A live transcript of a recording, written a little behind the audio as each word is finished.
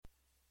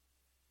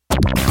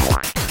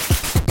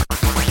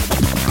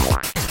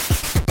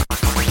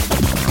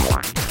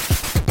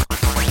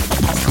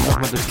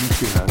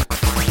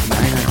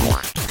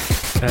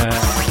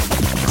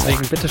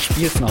Deswegen bitte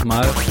spiel's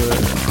nochmal für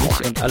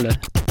mich und alle.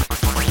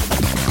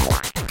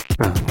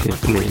 Okay,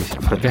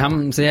 nee, wir haben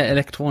einen sehr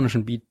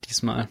elektronischen Beat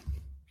diesmal.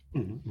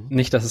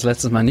 Nicht, dass es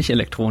letztes Mal nicht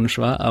elektronisch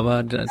war,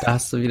 aber da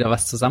hast du wieder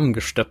was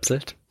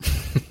zusammengestöpselt.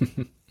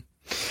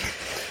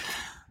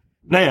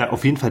 Naja,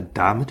 auf jeden Fall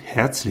damit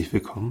herzlich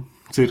willkommen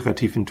zu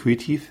Iterativ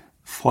Intuitiv,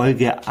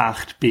 Folge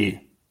 8b.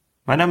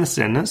 Mein Name ist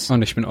Dennis.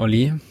 Und ich bin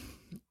Olli.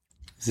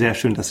 Sehr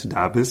schön, dass du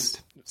da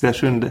bist. Sehr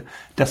schön,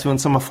 dass wir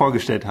uns nochmal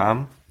vorgestellt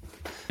haben.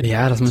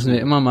 Ja, das müssen wir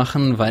immer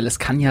machen, weil es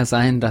kann ja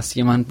sein, dass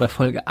jemand bei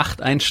Folge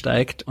 8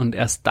 einsteigt und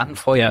erst dann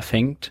Feuer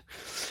fängt.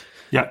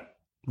 Ja,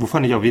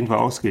 wovon ich auf jeden Fall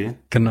ausgehe.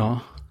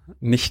 Genau.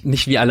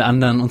 Nicht wie alle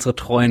anderen, unsere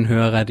treuen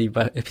Hörer, die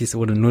bei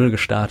Episode 0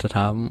 gestartet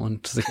haben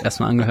und sich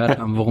erstmal angehört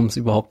haben, worum es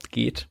überhaupt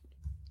geht.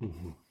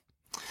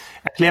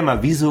 Erklär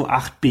mal, wieso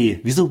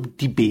 8b? Wieso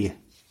die B?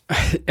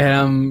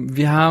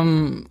 Wir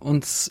haben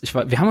uns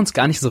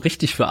gar nicht so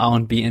richtig für A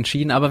und B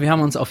entschieden, aber wir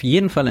haben uns auf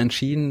jeden Fall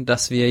entschieden,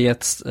 dass wir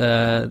jetzt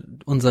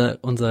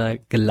unser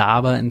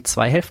Gelaber in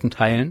 2 Hälften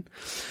teilen,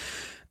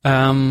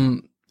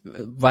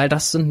 weil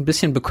das sind ein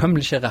bisschen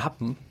bekömmlichere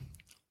Happen,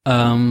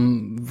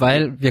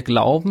 weil wir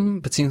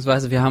glauben,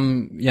 beziehungsweise wir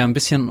haben ja ein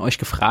bisschen euch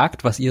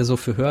gefragt, was ihr so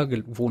für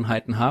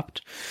Hörgewohnheiten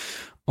habt.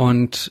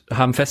 Und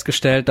haben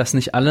festgestellt, dass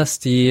nicht alles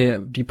die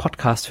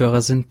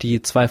Podcast-Hörer sind,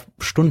 die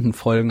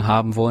 2-Stunden-Folgen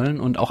haben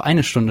wollen und auch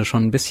 1 Stunde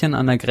schon ein bisschen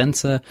an der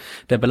Grenze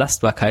der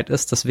Belastbarkeit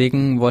ist.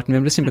 Deswegen wollten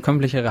wir ein bisschen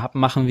bekömmlichere Happen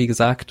machen, wie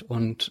gesagt,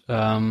 und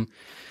teilen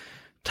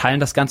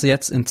das Ganze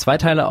jetzt in 2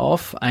 Teile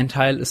auf. Ein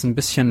Teil ist ein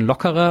bisschen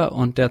lockerer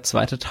und der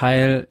zweite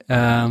Teil,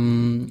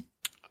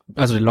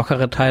 also der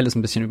lockere Teil ist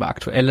ein bisschen über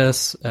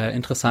Aktuelles,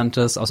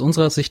 Interessantes, aus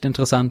unserer Sicht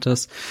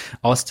Interessantes,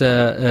 aus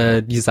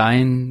der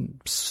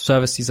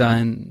Service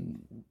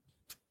Design,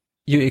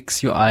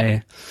 UX,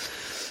 UI,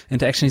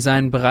 Interaction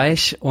Design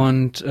Bereich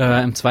und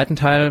im zweiten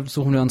Teil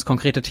suchen wir uns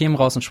konkrete Themen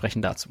raus und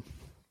sprechen dazu.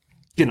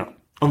 Genau.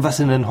 Und was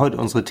sind denn heute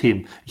unsere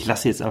Themen? Ich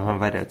lasse jetzt einfach mal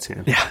weiter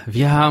erzählen. Ja,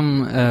 wir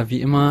haben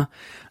wie immer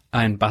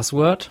ein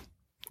Buzzword,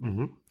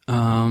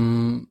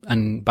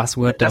 ein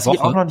Buzzword der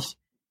Woche.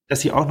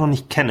 Das ich auch noch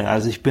nicht kenne.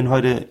 Also ich bin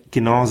heute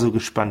genauso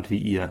gespannt wie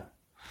ihr.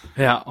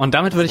 Ja, und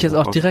damit würde ich jetzt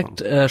auch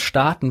direkt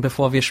starten,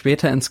 bevor wir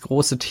später ins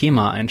große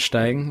Thema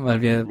einsteigen,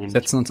 weil wir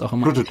setzen uns auch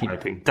immer...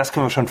 Prototyping, das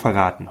können wir schon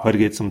verraten. Heute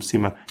geht es ums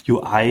Thema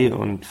UI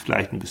und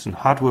vielleicht ein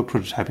bisschen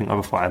Hardware-Prototyping,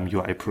 aber vor allem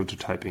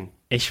UI-Prototyping.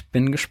 Ich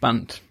bin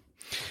gespannt.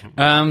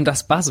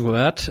 Das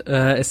Buzzword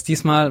ist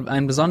diesmal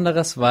ein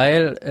besonderes,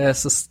 weil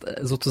es ist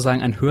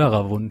sozusagen ein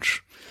höherer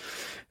Wunsch.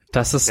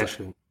 Das ist... Sehr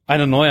schön.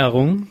 Eine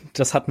Neuerung,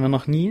 das hatten wir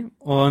noch nie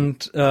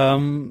und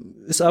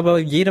ist aber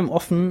jedem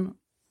offen.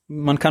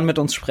 Man kann mit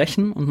uns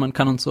sprechen und man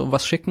kann uns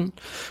sowas schicken.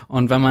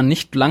 Und wenn man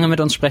nicht lange mit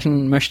uns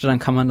sprechen möchte, dann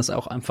kann man das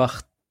auch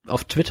einfach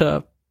auf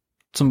Twitter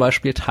zum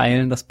Beispiel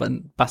teilen, das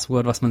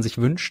Buzzword, was man sich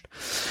wünscht.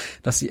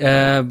 Das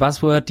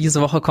Buzzword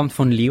diese Woche kommt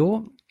von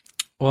Leo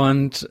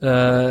und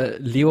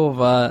Leo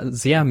war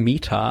sehr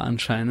meta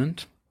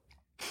anscheinend,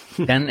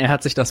 denn er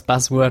hat sich das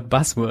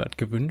Buzzword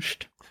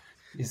gewünscht.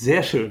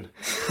 Sehr schön.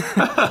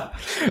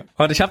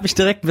 Und ich habe mich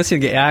direkt ein bisschen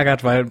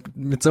geärgert, weil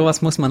mit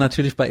sowas muss man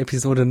natürlich bei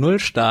Episode 0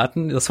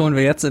 starten. Das holen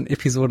wir jetzt in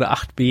Episode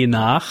 8b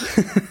nach.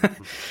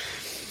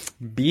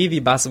 B wie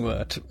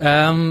Buzzword.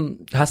 Nachdem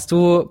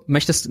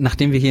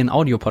wir hier in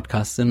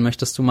Audio-Podcast sind,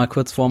 möchtest du mal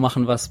kurz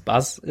vormachen, was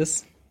Buzz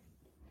ist?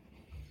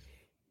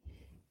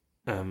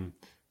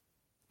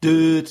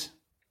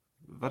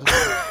 Warte.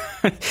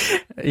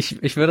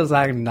 Ich würde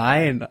sagen,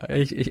 nein.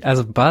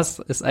 Also Buzz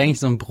ist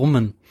eigentlich so ein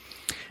Brummen.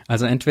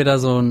 Also entweder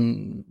so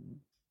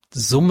ein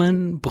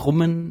Summen,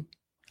 Brummen,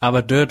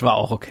 aber Dirt war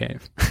auch okay.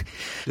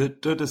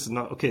 Dirt ist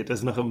noch okay, das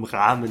ist noch im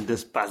Rahmen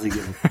des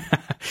Buzzigen.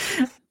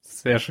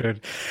 Sehr schön.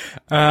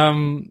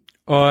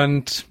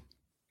 Und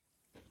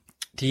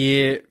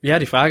die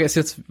Frage ist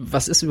jetzt,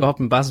 was ist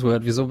überhaupt ein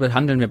Buzzword? Wieso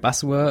behandeln wir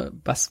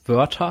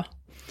Buzzwörter?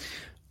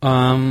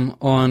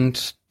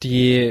 Und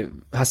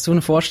hast du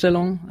eine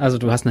Vorstellung? Also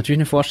du hast natürlich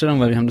eine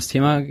Vorstellung, weil wir haben das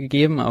Thema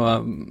gegeben,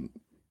 aber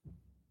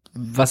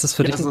was ist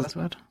für dich ein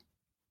Buzzword?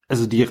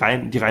 Also die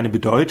reine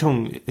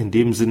Bedeutung in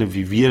dem Sinne,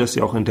 wie wir das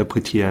ja auch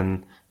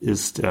interpretieren,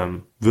 ist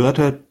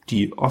Wörter,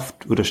 die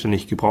oft oder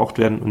ständig gebraucht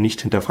werden und nicht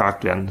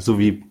hinterfragt werden, so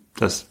wie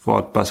das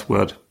Wort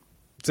Buzzword.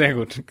 Sehr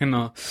gut,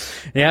 genau.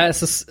 Ja,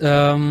 es ist,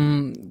 da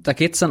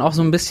geht's dann auch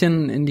so ein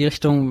bisschen in die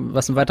Richtung,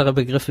 was ein weiterer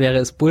Begriff wäre,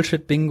 ist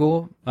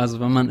Bullshit-Bingo.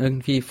 Also wenn man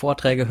irgendwie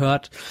Vorträge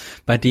hört,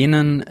 bei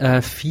denen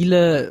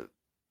viele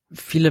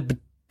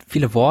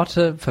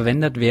Worte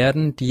verwendet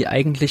werden, die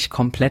eigentlich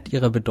komplett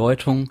ihrer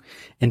Bedeutung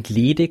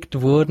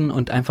entledigt wurden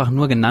und einfach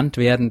nur genannt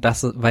werden,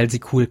 weil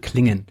sie cool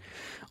klingen.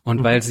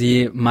 Und weil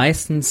sie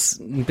meistens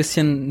ein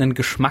bisschen einen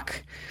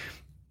Geschmack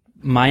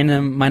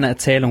meiner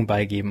Erzählung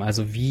beigeben.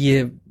 Also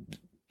wie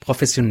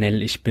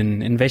professionell ich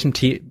bin, in welchem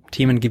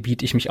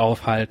Themengebiet ich mich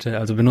aufhalte.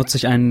 Also benutze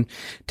ich ein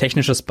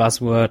technisches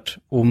Buzzword,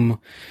 um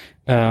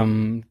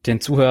den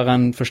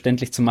Zuhörern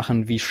verständlich zu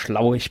machen, wie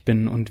schlau ich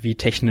bin und wie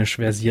technisch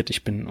versiert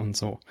ich bin und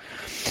so.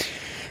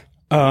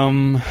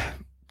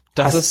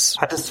 Hattest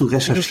du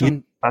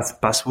recherchiert, was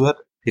Buzzword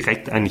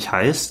direkt eigentlich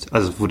heißt,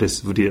 also wo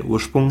der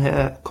Ursprung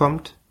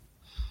herkommt?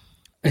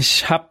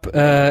 Ich habe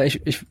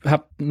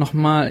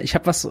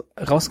was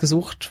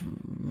rausgesucht,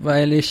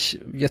 weil ich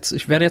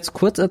werde jetzt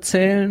kurz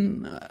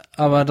erzählen,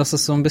 aber das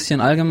ist so ein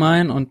bisschen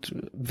allgemein und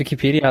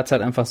Wikipedia hat es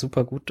halt einfach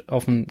super gut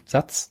auf den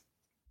Satz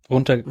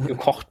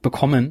runtergekocht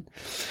bekommen.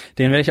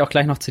 Den werde ich auch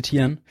gleich noch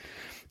zitieren.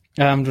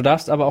 Du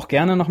darfst aber auch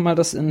gerne nochmal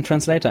das in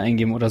Translator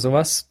eingeben oder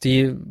sowas.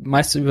 Die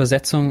meiste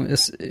Übersetzung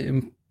ist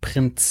im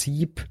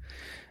Prinzip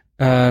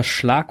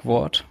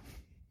Schlagwort.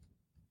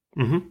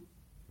 Mhm.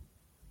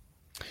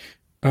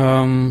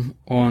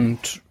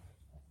 Und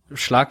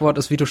Schlagwort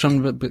ist, wie du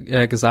schon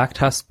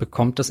gesagt hast,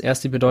 bekommt das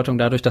erst die Bedeutung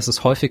dadurch, dass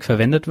es häufig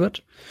verwendet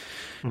wird.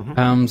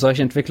 Mhm.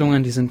 Solche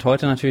Entwicklungen, die sind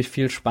heute natürlich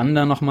viel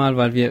spannender nochmal,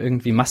 weil wir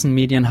irgendwie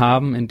Massenmedien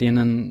haben, in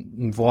denen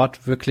ein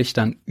Wort wirklich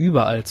dann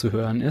überall zu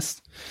hören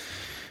ist.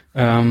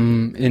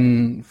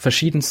 In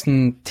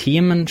verschiedensten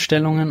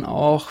Themenstellungen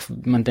auch.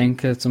 Man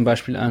denke zum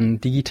Beispiel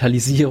an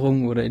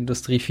Digitalisierung oder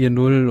Industrie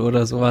 4.0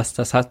 oder sowas.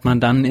 Das hat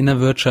man dann in der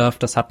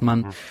Wirtschaft, das hat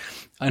man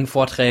in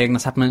Vorträgen,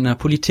 das hat man in der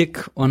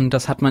Politik und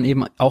das hat man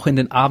eben auch in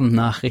den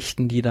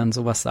Abendnachrichten, die dann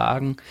sowas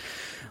sagen.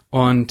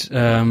 Und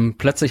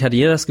plötzlich hat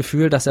jeder das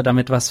Gefühl, dass er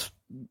damit was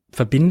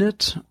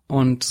verbindet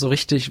und so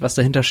richtig, was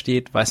dahinter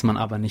steht, weiß man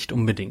aber nicht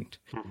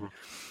unbedingt. Mhm.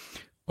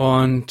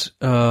 Und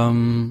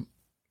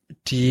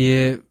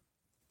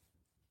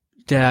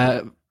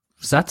der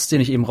Satz,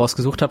 den ich eben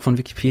rausgesucht habe von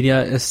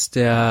Wikipedia, ist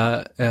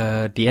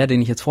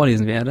den ich jetzt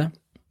vorlesen werde.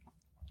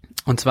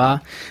 Und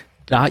zwar: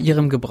 Da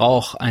ihrem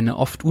Gebrauch eine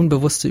oft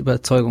unbewusste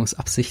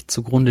Überzeugungsabsicht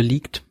zugrunde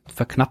liegt,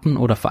 verknappen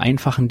oder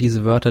vereinfachen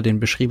diese Wörter den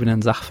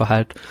beschriebenen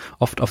Sachverhalt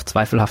oft auf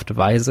zweifelhafte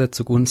Weise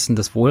zugunsten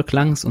des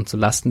Wohlklangs und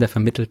zulasten der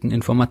vermittelten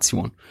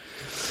Information.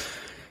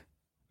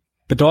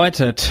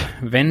 Bedeutet,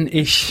 wenn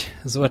ich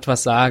so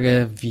etwas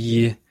sage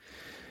wie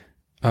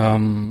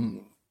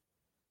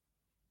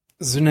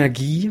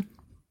Synergie.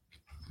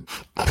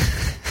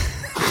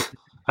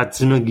 Hat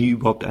Synergie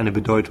überhaupt eine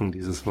Bedeutung,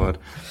 dieses Wort?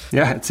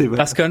 Ja, erzähl mal.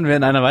 Das können wir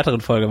in einer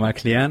weiteren Folge mal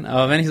klären.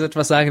 Aber wenn ich so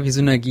etwas sage wie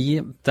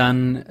Synergie,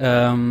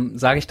 dann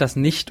sage ich das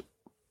nicht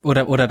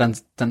oder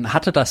dann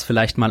hatte das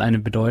vielleicht mal eine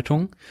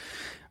Bedeutung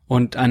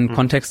und einen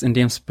Kontext, in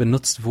dem es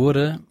benutzt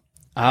wurde.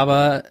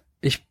 Aber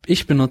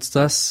ich benutze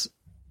das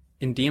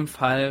in dem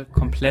Fall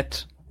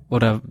komplett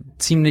oder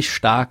ziemlich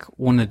stark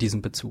ohne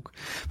diesen Bezug.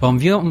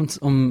 Warum wir uns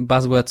um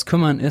Buzzwords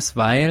kümmern, ist,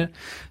 weil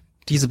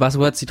diese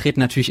Buzzwords, die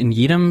treten natürlich in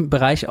jedem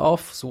Bereich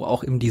auf, so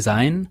auch im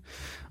Design.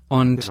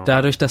 Und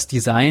dadurch, dass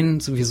Design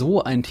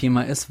sowieso ein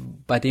Thema ist,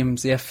 bei dem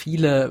sehr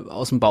viele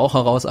aus dem Bauch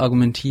heraus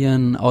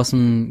argumentieren, aus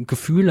dem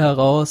Gefühl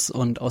heraus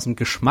und aus dem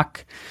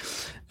Geschmack,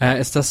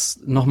 ist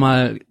das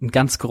nochmal ein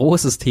ganz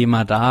großes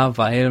Thema da,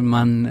 weil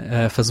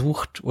man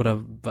versucht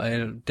oder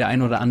weil der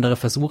ein oder andere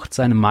versucht,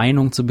 seine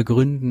Meinung zu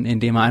begründen,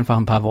 indem er einfach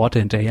ein paar Worte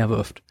hinterher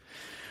wirft.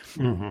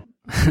 Mhm.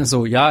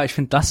 So, ja, ich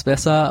finde das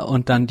besser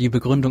und dann die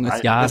Begründung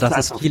ist, ja,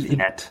 das ist viel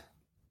flat.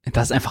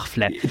 Das ist einfach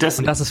flat. Und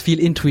das ist viel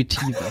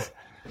intuitiver.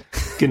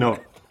 Genau.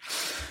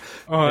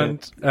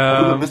 Und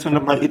darüber müssen wir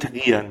nochmal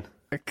iterieren.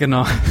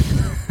 Genau.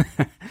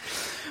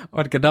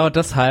 Und genau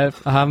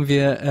deshalb haben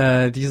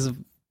wir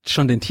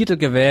schon den Titel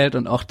gewählt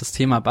und auch das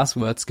Thema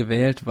Buzzwords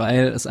gewählt,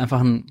 weil es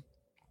einfach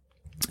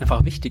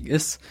wichtig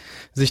ist,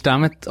 sich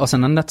damit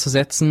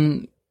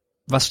auseinanderzusetzen,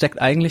 was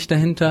steckt eigentlich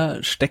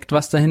dahinter, steckt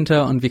was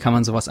dahinter und wie kann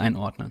man sowas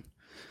einordnen.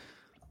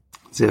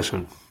 Sehr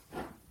schön.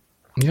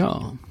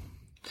 Ja.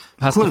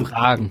 Hast du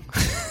Fragen?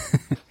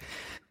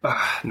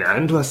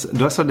 Nein, du hast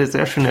heute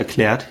sehr schön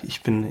erklärt.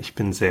 Ich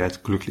bin sehr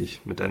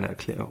glücklich mit deiner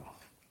Erklärung.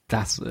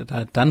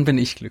 Dann bin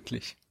ich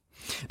glücklich.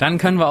 Dann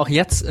können wir auch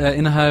jetzt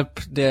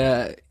innerhalb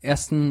der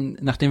ersten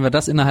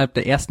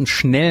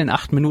schnellen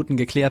 8 Minuten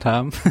geklärt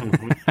haben,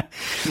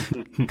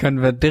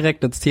 können wir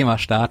direkt ins Thema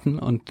starten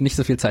und nicht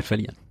so viel Zeit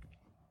verlieren.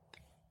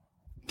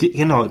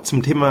 Genau,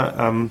 zum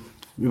Thema,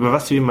 über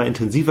was wir mal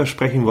intensiver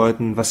sprechen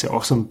wollten, was ja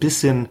auch so ein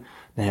bisschen,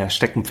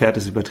 Steckenpferd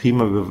ist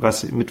übertrieben, aber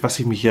mit was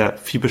ich mich ja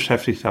viel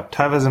beschäftigt habe,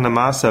 teilweise in der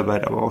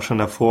Masterarbeit, aber auch schon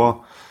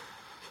davor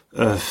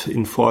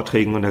in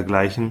Vorträgen und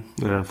dergleichen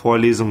oder in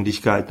Vorlesungen, die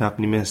ich gehalten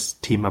habe, nämlich das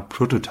Thema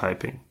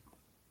Prototyping.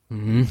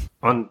 Mhm.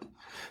 Und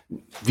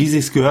wie sie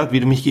es gehört, wie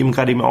du mich eben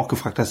gerade auch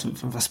gefragt hast,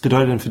 was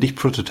bedeutet denn für dich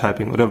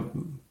Prototyping? Oder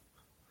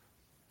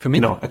für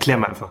mich? Genau, erklär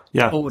mal einfach.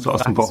 Ja, so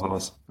aus dem Bauch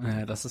heraus.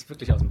 Ja, das ist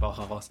wirklich aus dem Bauch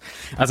heraus.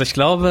 Also ich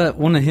glaube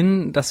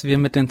ohnehin, dass wir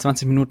mit den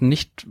 20 Minuten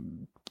nicht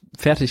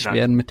fertig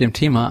werden mit dem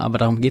Thema, aber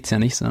darum geht's ja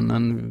nicht,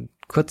 sondern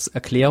kurz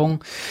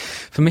Erklärung.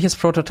 Für mich ist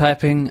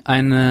Prototyping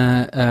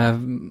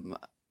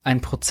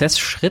ein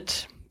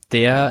Prozessschritt,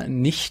 der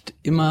nicht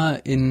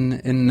immer in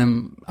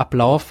einem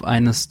Ablauf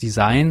eines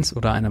Designs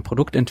oder einer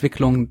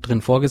Produktentwicklung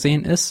drin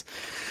vorgesehen ist,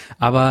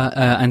 aber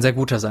ein sehr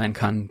guter sein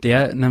kann.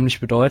 Der nämlich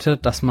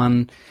bedeutet, dass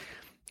man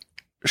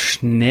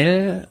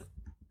schnell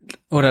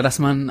oder dass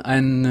man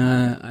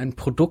ein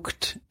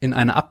Produkt in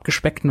einer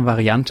abgespeckten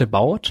Variante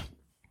baut,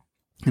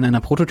 in einer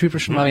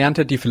prototypischen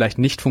Variante, die vielleicht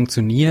nicht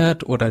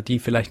funktioniert oder die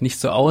vielleicht nicht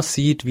so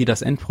aussieht, wie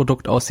das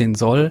Endprodukt aussehen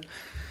soll,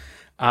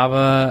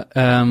 aber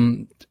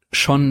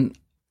schon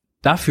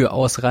dafür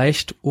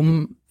ausreicht,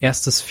 um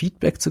erstes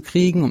Feedback zu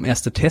kriegen, um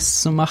erste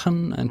Tests zu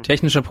machen. Ein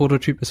technischer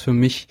Prototyp ist für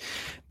mich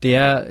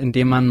der, in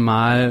dem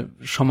man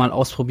schon mal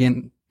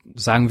ausprobieren,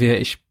 sagen wir,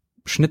 ich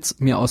schnitz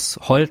mir aus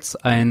Holz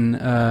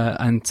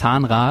ein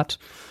Zahnrad,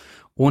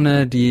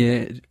 ohne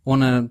die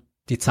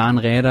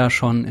Zahnräder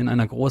schon in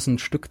einer großen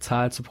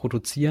Stückzahl zu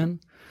produzieren,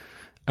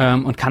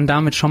 und kann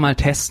damit schon mal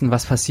testen,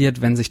 was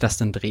passiert, wenn sich das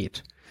denn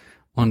dreht.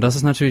 Und das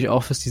ist natürlich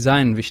auch fürs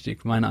Design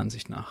wichtig, meiner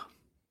Ansicht nach.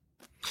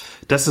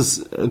 Das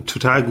ist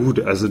total gut.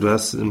 Also du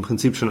hast im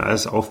Prinzip schon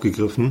alles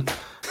aufgegriffen.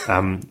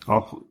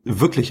 Auch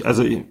wirklich,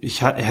 also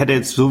ich hätte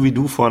jetzt so wie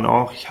du vorhin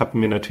auch, ich habe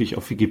mir natürlich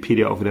auf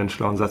Wikipedia auch wieder einen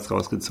schlauen Satz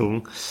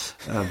rausgezogen.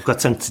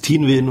 Gott sei Dank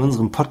zitieren wir in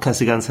unserem Podcast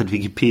die ganze Zeit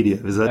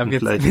Wikipedia. Wir sollten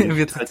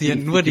wir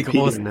zitieren nur die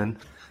Großen. Nennen.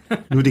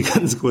 Nur die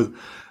ganz Großen.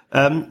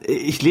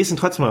 Ich lese ihn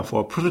trotzdem mal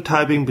vor.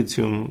 Prototyping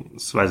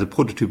bzw.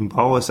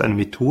 Prototypenbau ist eine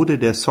Methode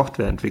der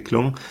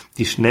Softwareentwicklung,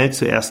 die schnell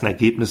zu ersten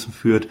Ergebnissen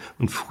führt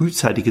und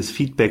frühzeitiges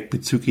Feedback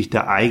bezüglich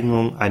der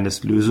Eignung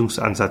eines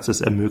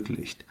Lösungsansatzes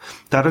ermöglicht.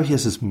 Dadurch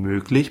ist es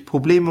möglich,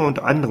 Probleme und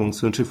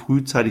Änderungswünsche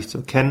frühzeitig zu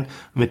erkennen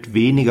und mit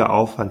weniger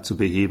Aufwand zu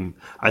beheben,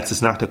 als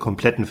es nach der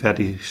kompletten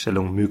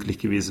Fertigstellung möglich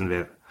gewesen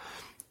wäre.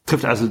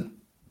 Trifft also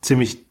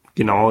ziemlich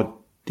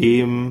genau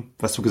dem,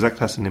 was du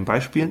gesagt hast in den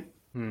Beispielen.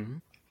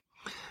 Mhm.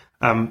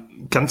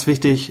 Ganz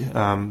wichtig, ich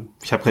habe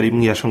gerade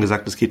eben ja schon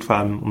gesagt, es geht vor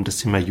allem um das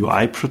Thema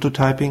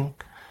UI-Prototyping.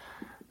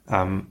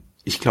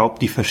 Ich glaube,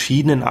 die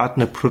verschiedenen Arten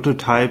der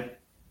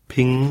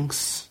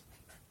Prototypings,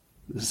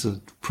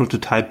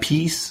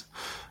 Prototypes,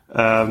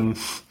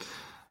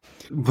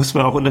 muss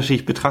man auch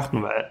unterschiedlich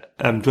betrachten, weil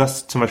du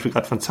hast zum Beispiel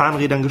gerade von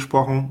Zahnrädern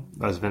gesprochen,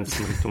 also wenn es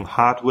in Richtung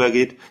Hardware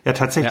geht. Ja,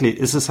 tatsächlich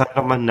ist es halt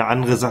nochmal eine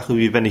andere Sache,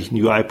 wie wenn ich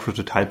ein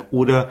UI-Prototype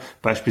oder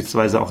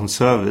beispielsweise auch ein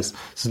Service.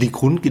 So die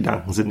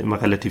Grundgedanken sind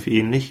immer relativ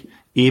ähnlich.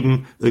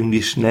 Eben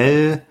irgendwie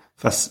schnell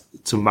was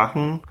zu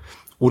machen,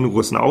 ohne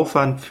großen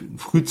Aufwand,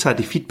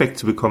 frühzeitig Feedback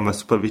zu bekommen, was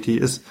super wichtig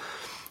ist.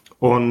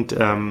 Und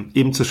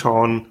eben zu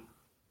schauen,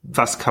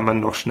 was kann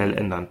man noch schnell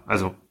ändern.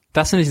 Also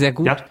das finde ich sehr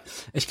gut. Ja.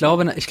 Ich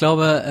glaube,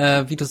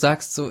 wie du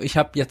sagst, so ich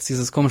habe jetzt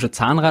dieses komische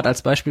Zahnrad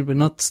als Beispiel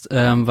benutzt,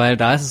 weil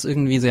da ist es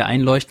irgendwie sehr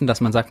einleuchtend, dass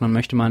man sagt, man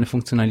möchte mal eine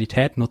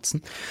Funktionalität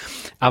nutzen.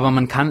 Aber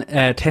man kann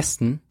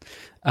testen.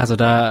 Also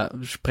da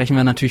sprechen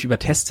wir natürlich über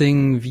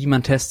Testing, wie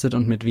man testet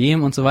und mit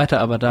wem und so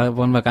weiter, aber da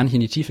wollen wir gar nicht in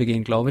die Tiefe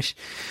gehen, glaube ich.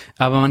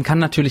 Aber man kann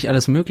natürlich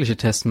alles Mögliche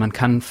testen. Man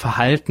kann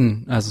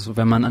Verhalten, also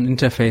wenn man an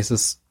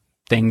Interfaces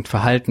denkt,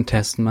 Verhalten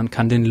testen. Man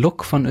kann den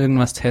Look von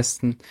irgendwas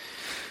testen.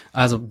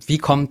 Also wie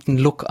kommt ein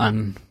Look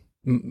an?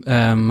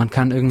 Man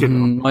kann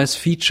irgendein neues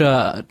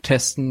Feature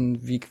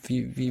testen,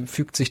 wie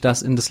fügt sich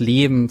das in das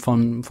Leben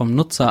vom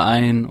Nutzer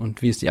ein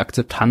und wie ist die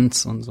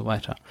Akzeptanz und so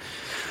weiter.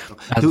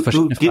 Also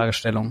verschiedene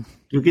Fragestellungen.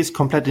 Du gehst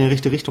komplett in die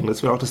richtige Richtung.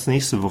 Das wäre auch das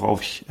nächste,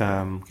 worauf ich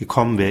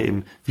gekommen wäre,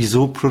 eben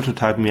wieso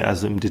Prototypen wir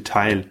also im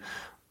Detail.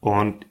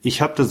 Und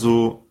ich habe da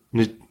so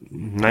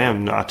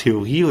eine Art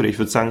Theorie, oder ich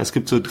würde sagen, es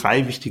gibt so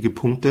 3 wichtige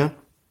Punkte.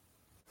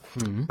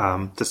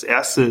 Das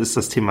erste ist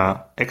das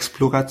Thema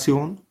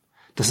Exploration.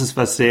 Das ist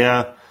was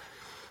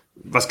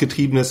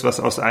Getriebenes, was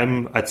aus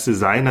einem als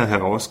Designer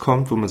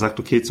herauskommt, wo man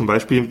sagt, okay, zum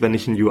Beispiel, wenn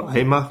ich ein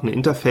UI mache, ein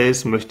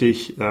Interface, möchte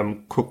ich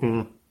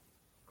gucken,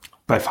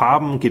 bei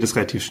Farben geht es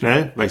relativ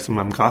schnell, weil ich es in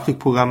meinem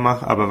Grafikprogramm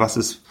mache, aber was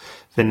ist,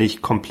 wenn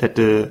ich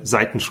komplette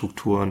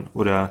Seitenstrukturen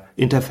oder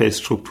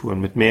Interface-Strukturen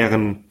mit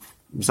mehreren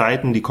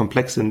Seiten, die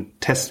komplex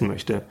sind, testen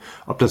möchte?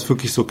 Ob das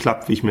wirklich so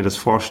klappt, wie ich mir das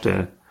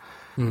vorstelle?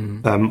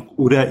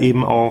 Oder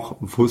eben auch,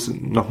 wo es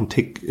noch ein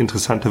Tick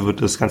interessanter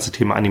wird, das ganze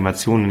Thema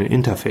Animationen in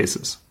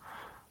Interfaces.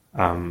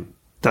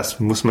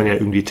 Das muss man ja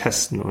irgendwie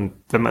testen. Und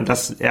wenn man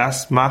das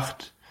erst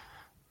macht,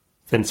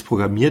 wenn es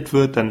programmiert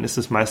wird, dann ist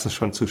es meistens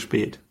schon zu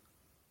spät.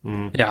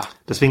 Ja.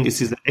 Deswegen ist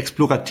dieser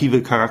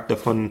explorative Charakter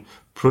von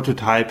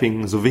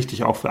Prototyping so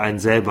wichtig, auch für einen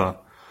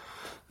selber.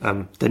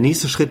 Der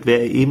nächste Schritt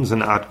wäre eben so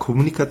eine Art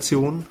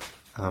Kommunikation.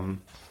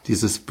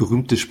 Dieses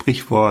berühmte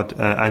Sprichwort,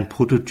 ein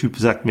Prototyp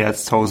sagt mehr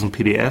als 1000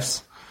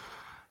 PDFs.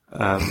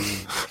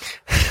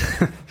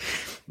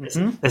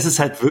 Es ist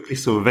halt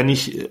wirklich so, wenn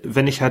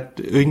ich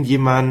halt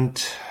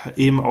irgendjemand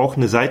eben auch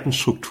eine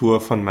Seitenstruktur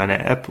von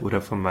meiner App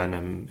oder von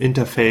meinem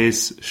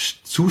Interface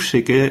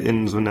zuschicke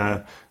in so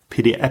einer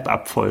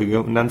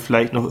PDF-Abfolge und dann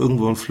vielleicht noch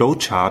irgendwo ein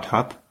Flowchart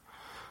habe,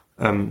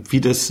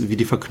 wie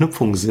die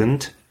Verknüpfungen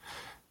sind,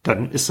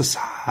 dann ist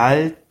es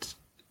halt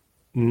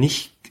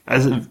nicht,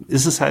 also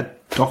ist es halt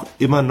doch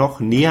immer noch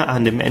näher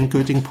an dem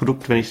endgültigen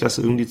Produkt, wenn ich das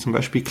irgendwie zum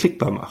Beispiel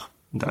klickbar mache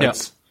und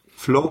als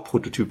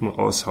Flow-Prototypen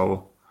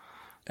raushau.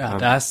 Ja,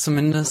 da ist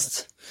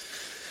zumindest,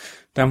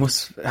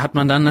 hat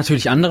man dann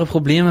natürlich andere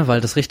Probleme,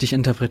 weil das richtig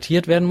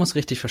interpretiert werden muss,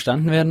 richtig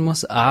verstanden werden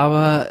muss,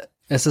 aber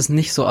es ist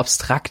nicht so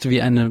abstrakt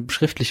wie eine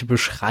schriftliche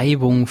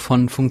Beschreibung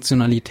von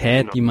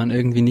Funktionalität, die man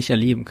irgendwie nicht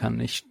erleben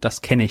kann.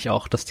 Das kenne ich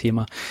auch, das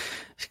Thema.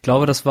 Ich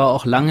glaube, das war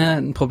auch lange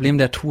ein Problem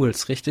der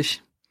Tools,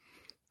 richtig?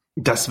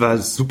 Das war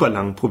super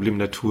lang ein Problem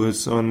der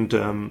Tools und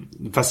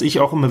was ich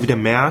auch immer wieder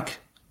merke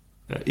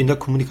in der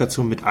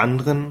Kommunikation mit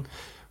anderen,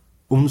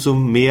 umso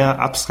mehr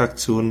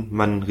Abstraktion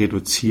man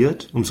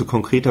reduziert, umso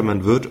konkreter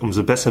man wird,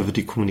 umso besser wird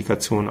die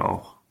Kommunikation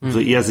auch. Umso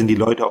eher sind die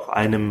Leute auf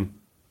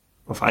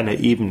einer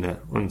Ebene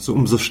und so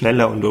umso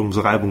schneller und umso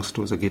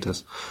reibungsloser geht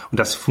das. Und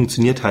das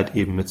funktioniert halt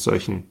eben mit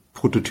solchen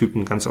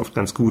Prototypen ganz oft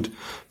ganz gut,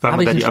 weil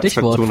man da die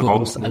Abstraktion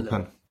rausnehmen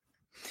kann.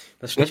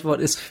 Das Stichwort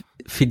ist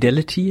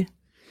Fidelity.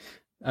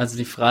 Also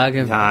die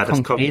Frage, ja, wie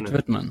konkret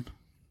wird man?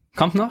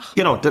 Kommt noch?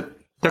 Genau,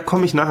 da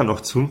komme ich nachher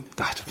noch zu.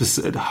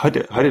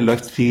 Heute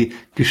läuft's wie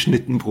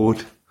geschnitten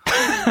Brot.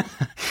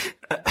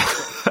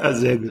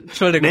 Sehr gut.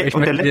 Entschuldigung, ich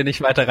möchte dir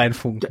nicht weiter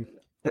reinfunken.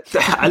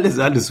 Alles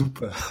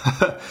super.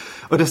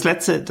 Und das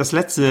letzte,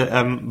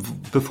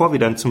 bevor wir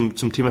dann zum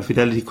Thema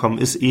Fidelity kommen,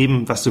 ist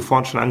eben, was du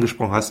vorhin schon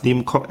angesprochen hast,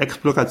 neben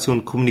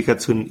Exploration,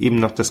 Kommunikation eben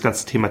noch das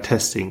ganze Thema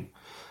Testing.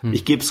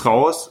 Ich gebe es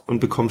raus und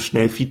bekomme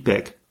schnell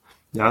Feedback.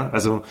 Ja,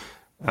 also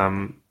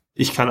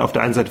ich kann auf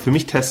der einen Seite für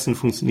mich testen,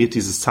 funktioniert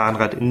dieses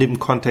Zahnrad in dem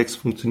Kontext,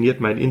 funktioniert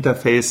mein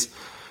Interface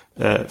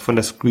von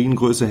der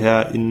Screengröße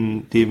her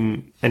in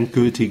dem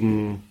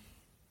endgültigen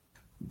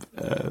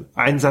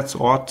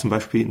Einsatzort, zum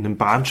Beispiel in einem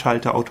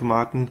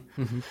Bahnschalterautomaten,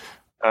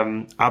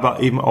 aber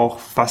eben auch,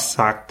 was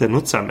sagt der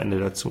Nutzer am Ende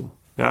dazu?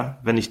 Ja,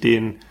 wenn ich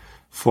den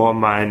vor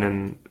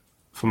meinen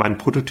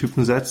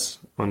Prototypen setze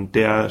und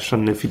der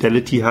schon eine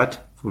Fidelity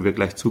hat, wo wir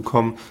gleich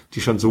zukommen,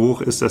 die schon so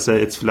hoch ist, dass er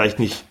jetzt vielleicht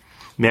nicht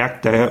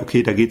merkt,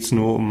 okay, da geht's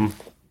nur um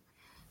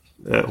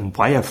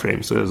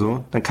Wireframes oder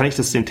so, dann kann ich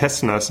das den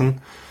testen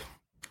lassen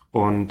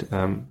und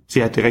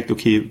sehe halt direkt,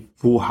 okay,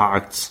 wo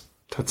hakt's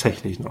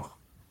tatsächlich noch?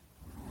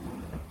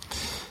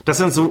 Das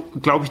sind so,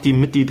 glaube ich,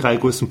 die 3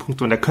 größten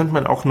Punkte. Und da könnte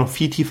man auch noch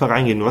viel tiefer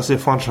reingehen. Du hast ja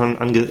vorhin schon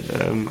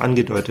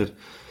angedeutet.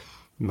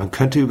 Man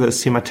könnte über das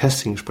Thema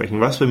Testing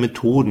sprechen. Was für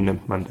Methoden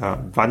nimmt man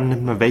da? Wann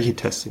nimmt man welche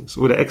Testings?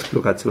 Oder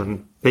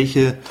Explorationen?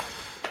 Welche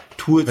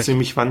Tools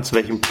nehme ich wann zu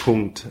welchem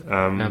Punkt?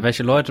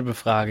 Welche Leute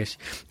befrage ich?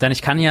 Denn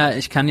ich kann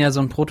ja so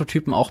einen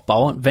Prototypen auch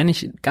bauen. Wenn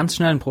ich ganz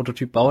schnell einen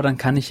Prototyp baue, dann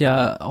kann ich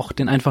ja auch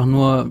den einfach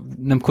nur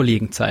einem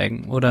Kollegen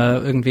zeigen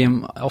oder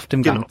irgendwem auf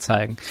dem Gang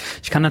zeigen.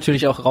 Ich kann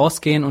natürlich auch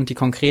rausgehen und die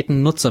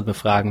konkreten Nutzer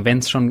befragen, wenn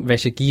es schon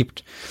welche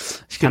gibt.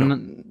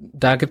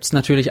 Da gibt's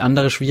natürlich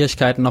andere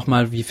Schwierigkeiten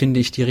nochmal. Wie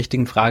finde ich die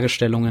richtigen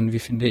Fragestellungen? Wie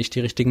finde ich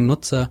die richtigen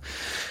Nutzer?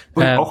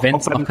 Wenn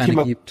es noch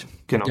keine gibt.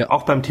 Genau, ja.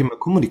 Auch beim Thema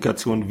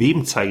Kommunikation,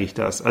 wem zeige ich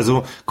das?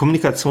 Also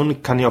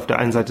Kommunikation kann ja auf der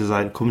einen Seite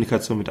sein,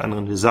 Kommunikation mit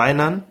anderen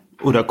Designern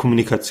oder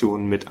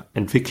Kommunikation mit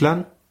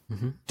Entwicklern.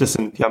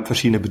 Die haben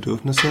verschiedene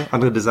Bedürfnisse.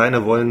 Andere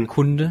Designer wollen...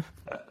 Kunde?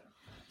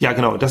 Ja,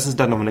 genau, das ist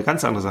dann noch eine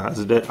ganz andere Sache.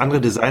 Also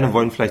andere Designer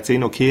wollen vielleicht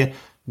sehen, okay,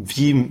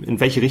 in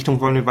welche Richtung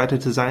wollen wir weiter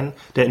designen?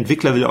 Der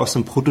Entwickler will aus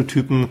dem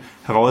Prototypen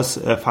heraus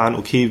erfahren,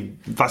 okay,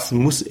 was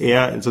muss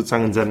er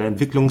sozusagen in seiner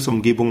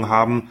Entwicklungsumgebung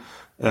haben?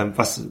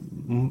 Was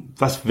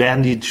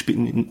werden die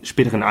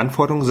späteren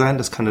Anforderungen sein?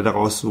 Das kann er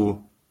daraus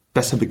so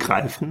besser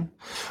begreifen.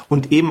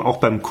 Und eben auch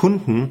beim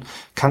Kunden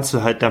kannst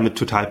du halt damit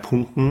total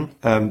punkten,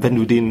 wenn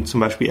du den zum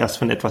Beispiel erst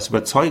von etwas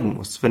überzeugen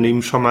musst. Wenn du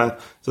ihm schon mal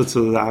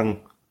sozusagen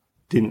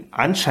den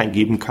Anschein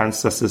geben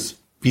kannst,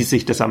 wie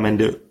sich das am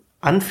Ende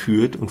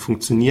anfühlt und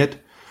funktioniert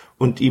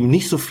und ihm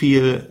nicht so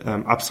viel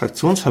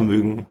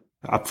Abstraktionsvermögen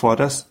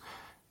abforderst,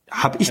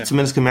 habe ich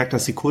zumindest gemerkt,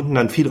 dass die Kunden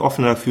dann viel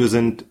offener dafür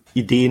sind,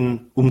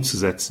 Ideen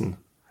umzusetzen.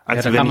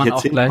 Also da kann man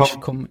auch gleich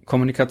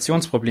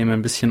Kommunikationsprobleme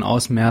ein bisschen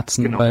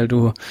ausmerzen, genau. Weil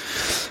du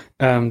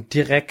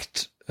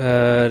direkt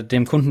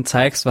dem Kunden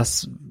zeigst,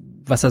 was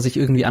er sich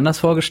irgendwie anders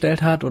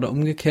vorgestellt hat oder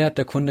umgekehrt.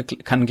 Der Kunde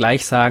kann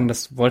gleich sagen,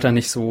 das wollte er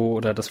nicht so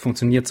oder das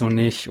funktioniert so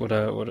nicht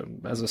oder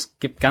also es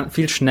gibt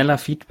viel schneller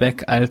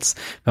Feedback, als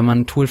wenn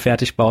man ein Tool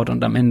fertig baut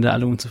und am Ende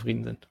alle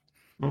unzufrieden sind.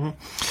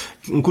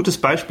 Ein gutes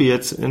Beispiel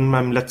jetzt in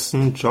meinem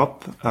letzten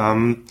Job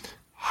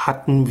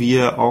hatten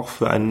wir auch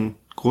für ein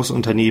großes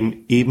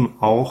Unternehmen eben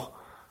auch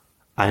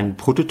einen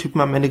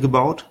Prototypen am Ende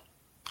gebaut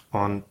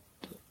und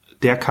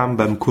der kam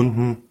beim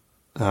Kunden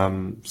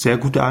sehr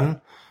gut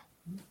an,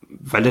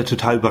 weil er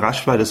total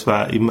überrascht war. Das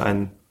war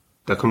eben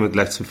da kommen wir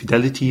gleich zur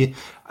Fidelity,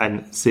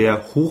 ein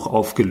sehr hoch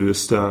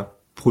aufgelöster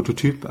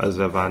Prototyp, also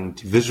da waren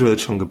die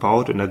Visuals schon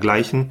gebaut und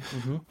dergleichen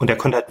und er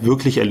konnte halt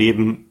wirklich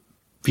erleben,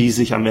 wie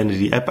sich am Ende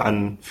die App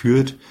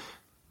anfühlt.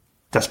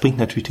 Das bringt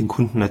natürlich den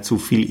Kunden dazu,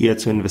 viel eher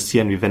zu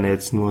investieren, wie wenn er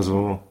jetzt nur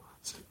so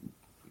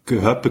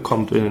gehört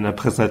bekommt und in einer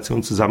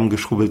Präsentation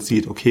zusammengeschrubbelt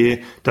sieht,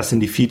 okay, das sind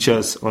die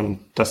Features und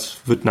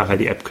das wird nachher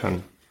die App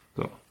können.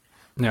 So.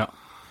 Ja.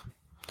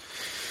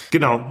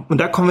 Genau. Und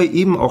da kommen wir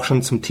eben auch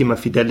schon zum Thema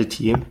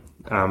Fidelity.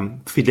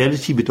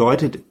 Fidelity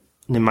bedeutet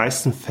in den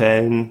meisten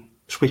Fällen,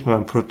 spricht man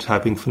beim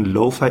Prototyping von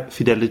Low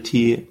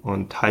Fidelity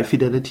und High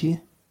Fidelity.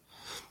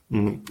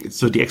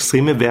 So die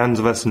Extreme wären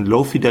sowas, ein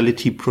Low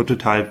Fidelity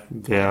Prototype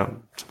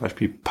wäre zum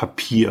Beispiel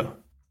Papier.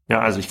 Ja,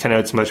 also ich kann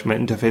ja zum Beispiel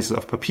meine Interfaces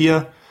auf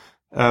Papier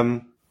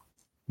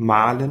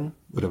malen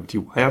oder die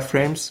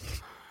Wireframes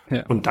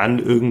und dann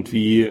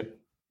irgendwie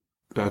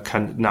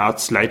kann eine Art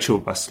Slideshow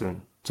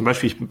basteln. Zum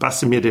Beispiel, ich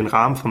bastel mir den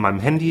Rahmen von meinem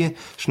Handy,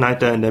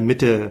 schneide da in der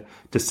Mitte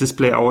das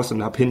Display aus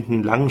und habe hinten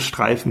einen langen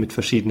Streifen mit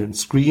verschiedenen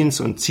Screens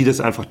und ziehe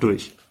das einfach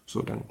durch.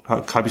 So, dann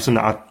habe ich so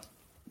eine Art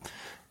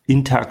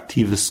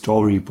interaktives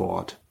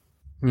Storyboard.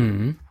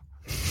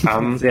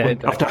 Sehr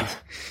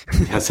interaktiv.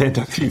 Sehr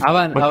interaktiv.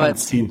 Man kann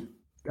es ziehen.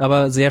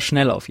 Aber sehr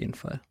schnell auf jeden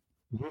Fall.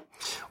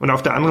 Und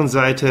auf der anderen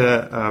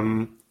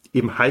Seite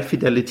eben High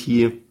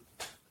Fidelity,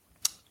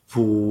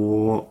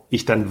 wo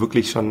ich dann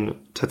wirklich schon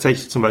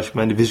tatsächlich zum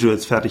Beispiel meine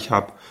Visuals fertig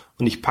habe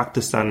und ich packe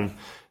das dann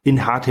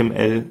in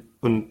HTML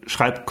und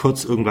schreibe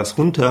kurz irgendwas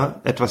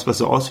runter, etwas, was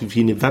so aussieht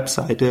wie eine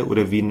Webseite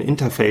oder wie ein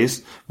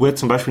Interface, wo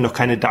jetzt zum Beispiel noch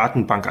keine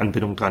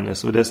Datenbankanbindung dran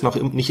ist oder es noch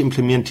nicht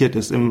implementiert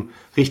ist im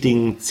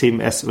richtigen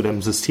CMS oder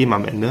im System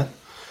am Ende.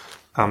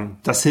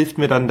 Das hilft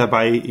mir dann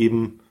dabei,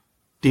 eben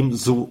dem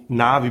so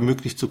nah wie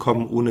möglich zu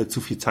kommen, ohne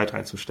zu viel Zeit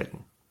reinzustecken.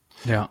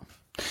 Ja.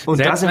 Und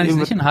selbst wenn ich es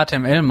nicht in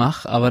HTML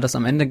mache, aber das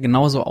am Ende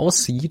genauso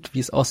aussieht,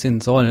 wie es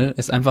aussehen soll,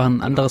 ist einfach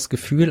ein anderes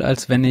Gefühl,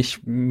 als wenn ich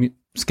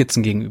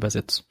Skizzen gegenüber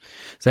sitze.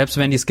 Selbst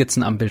wenn die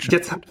Skizzen am Bildschirm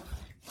jetzt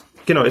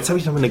habe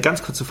ich noch mal eine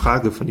ganz kurze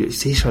Frage von dir. Ich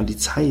sehe schon, die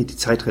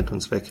Zeit rennt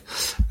uns weg.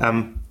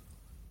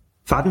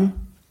 Wann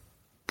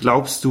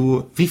glaubst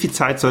du, wie viel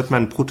Zeit sollte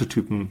man in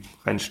Prototypen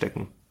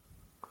reinstecken?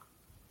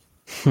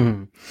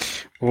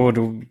 Oh,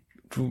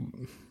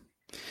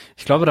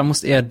 ich glaube, da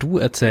musst eher du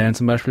erzählen,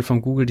 zum Beispiel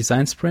vom Google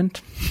Design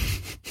Sprint.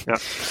 Ja,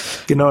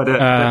 genau,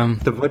 da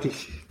wollte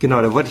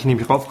ich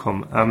nämlich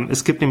raufkommen.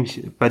 Es gibt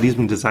nämlich bei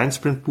diesem Design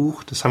Sprint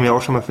Buch, das haben wir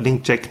auch schon mal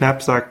verlinkt, Jack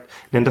Knapp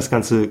nennt das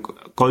Ganze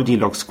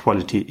Goldilocks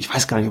Quality. Ich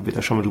weiß gar nicht, ob wir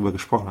da schon mal drüber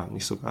gesprochen haben,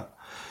 nicht sogar.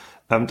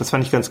 Das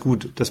fand ich ganz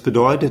gut. Das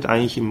bedeutet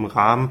eigentlich im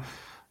Rahmen,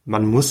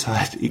 man muss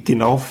halt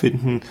genau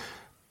finden,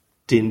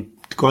 den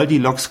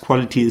Goldilocks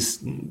Quality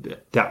ist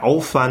der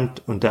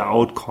Aufwand und der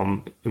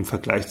Outcome im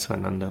Vergleich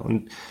zueinander.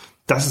 Und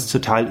das ist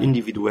total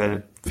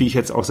individuell, wie ich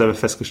jetzt auch selber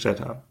festgestellt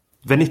habe.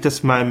 Wenn ich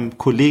das meinem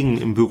Kollegen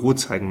im Büro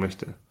zeigen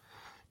möchte,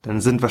 dann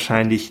sind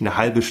wahrscheinlich eine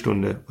halbe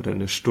Stunde oder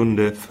eine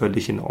Stunde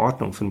völlig in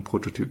Ordnung für einen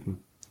Prototypen.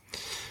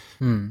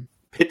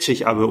 Pitche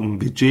ich aber um ein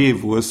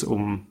Budget, wo es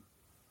um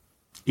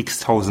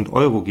x 1000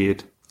 Euro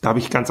geht, da habe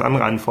ich ganz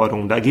andere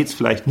Anforderungen. Da geht es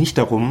vielleicht nicht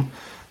darum,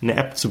 eine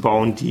App zu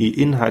bauen, die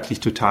inhaltlich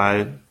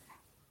total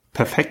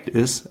perfekt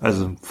ist,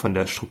 also von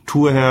der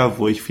Struktur her,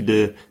 wo ich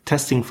viele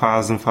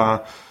Testingphasen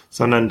fahre,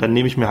 sondern dann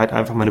nehme ich mir halt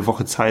einfach mal eine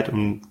Woche Zeit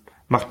und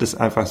mache das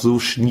einfach so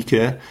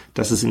schnieke,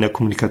 dass es in der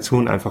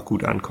Kommunikation einfach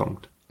gut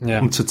ankommt,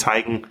 um zu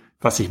zeigen,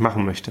 was ich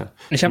machen möchte.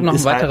 Ich habe noch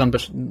einen weiteren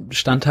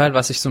Bestandteil,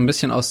 was ich so ein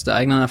bisschen aus der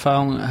eigenen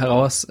Erfahrung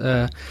heraus,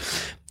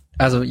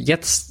 also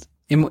jetzt,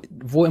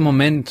 wo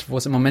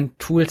es im Moment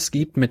Tools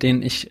gibt, mit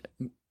denen ich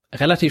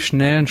relativ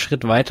schnell einen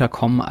Schritt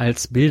weiterkomme,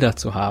 als Bilder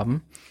zu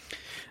haben,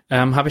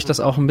 habe ich das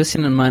auch ein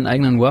bisschen in meinen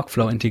eigenen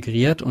Workflow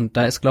integriert und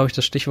da ist, glaube ich,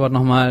 das Stichwort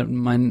nochmal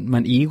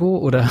mein Ego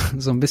oder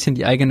so ein bisschen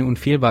die eigene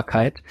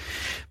Unfehlbarkeit,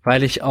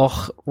 weil ich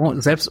auch,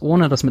 selbst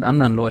ohne das mit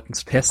anderen Leuten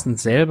zu testen,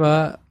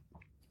 selber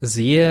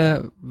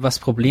sehe, was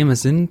Probleme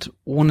sind,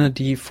 ohne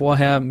die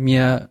vorher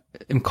mir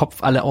im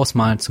Kopf alle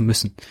ausmalen zu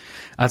müssen.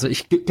 Also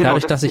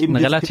dadurch, dass ich einen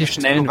relativ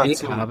schnellen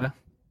Weg habe.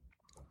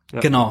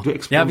 Ja, genau,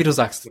 wie du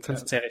sagst,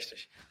 das ist sehr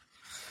richtig.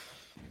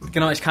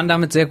 Genau, ich kann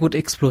damit sehr gut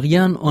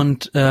explorieren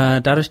und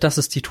dadurch, dass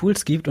es die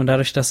Tools gibt und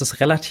dadurch, dass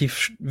es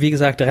relativ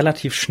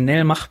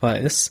schnell machbar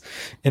ist,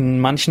 in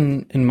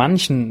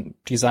manchen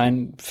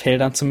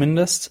Designfeldern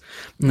zumindest,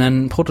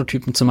 einen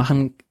Prototypen zu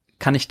machen,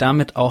 kann ich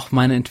damit auch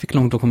meine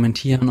Entwicklung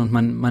dokumentieren und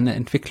meine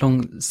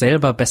Entwicklung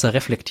selber besser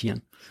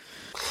reflektieren.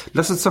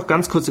 Lass uns doch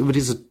ganz kurz über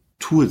diese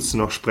Tools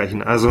noch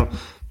sprechen. Also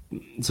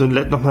so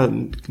noch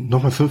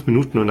mal 5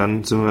 Minuten und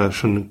dann sind wir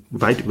schon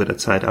weit über der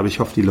Zeit, aber ich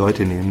hoffe, die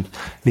Leute nehmt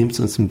es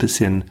uns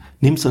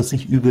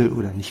nicht übel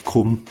oder nicht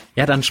krumm.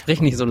 Ja, dann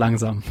sprich nicht so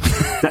langsam.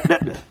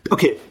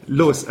 Okay,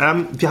 los.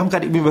 Wir haben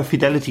gerade eben über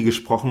Fidelity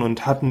gesprochen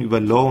und hatten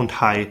über Low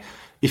und High.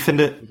 Ich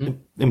finde,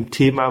 im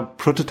Thema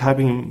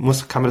Prototyping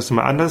kann man das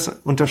immer anders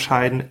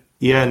unterscheiden,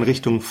 eher in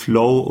Richtung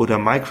Flow oder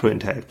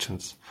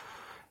Micro-Interactions.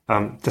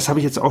 Das habe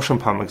ich jetzt auch schon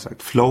ein paar Mal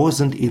gesagt. Flow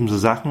sind eben so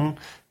Sachen,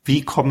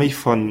 wie komme ich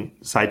von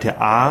Seite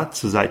A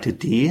zu Seite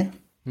D?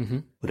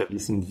 Oder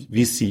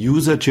wie ist die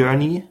User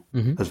Journey?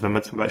 Also wenn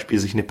man zum Beispiel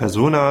sich eine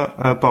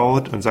Persona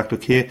baut und sagt,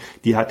 okay,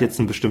 die hat jetzt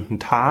einen bestimmten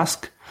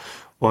Task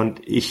und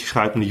ich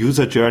schreibe eine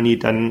User Journey,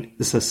 dann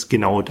ist das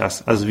genau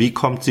das. Also wie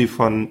kommt sie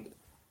von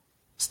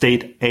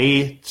State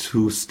A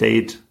zu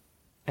State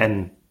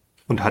N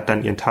und hat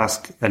dann ihren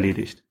Task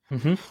erledigt?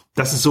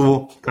 Das ist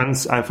so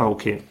ganz einfach,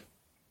 okay.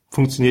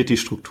 Funktioniert die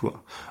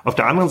Struktur. Auf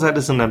der anderen Seite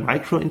sind dann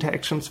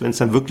Micro-Interactions, wenn es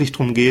dann wirklich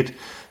darum geht,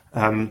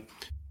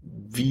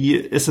 wie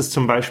ist es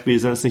zum Beispiel,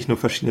 sind es nicht nur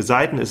verschiedene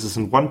Seiten, ist es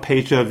ein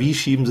One-Pager, wie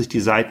schieben sich die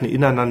Seiten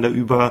ineinander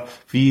über,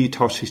 wie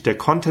tauscht sich der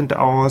Content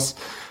aus,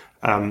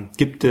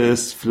 gibt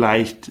es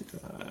vielleicht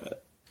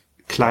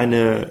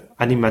kleine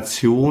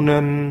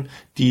Animationen,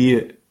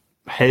 die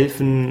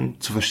helfen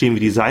zu verstehen, wie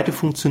die Seite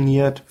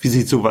funktioniert, wie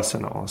sieht sowas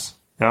dann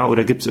aus? Ja,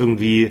 oder gibt es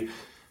irgendwie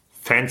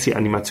fancy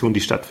Animationen, die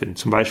stattfinden?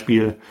 Zum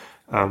Beispiel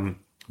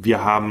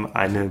wir haben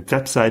eine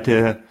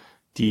Webseite,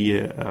 die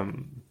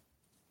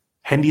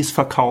Handys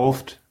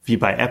verkauft, wie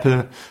bei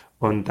Apple,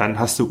 und dann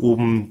hast du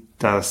oben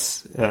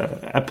das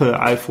Apple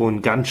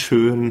iPhone ganz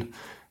schön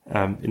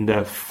in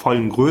der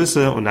vollen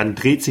Größe und dann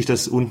dreht sich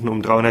das unten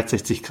um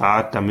 360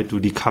 Grad, damit du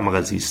die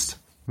Kamera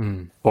siehst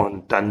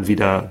und dann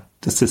wieder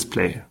das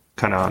Display.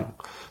 keine Ahnung.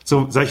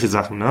 So, solche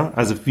Sachen, ne?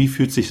 Also wie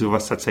fühlt sich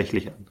sowas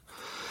tatsächlich an?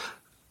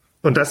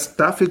 Und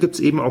dafür gibt's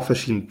eben auch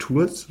verschiedene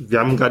Tools. Wir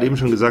haben gerade eben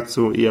schon gesagt,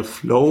 so eher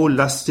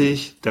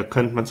Flow-lastig, da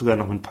könnte man sogar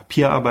noch mit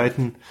Papier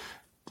arbeiten.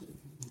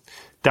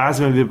 Da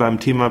sind wir beim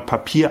Thema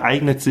Papier,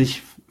 eignet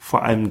sich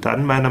vor allem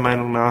dann meiner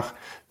Meinung nach,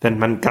 wenn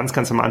man ganz,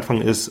 ganz am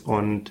Anfang ist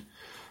und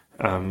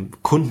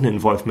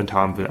Kundeninvolvement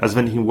haben will. Also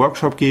wenn ich in einen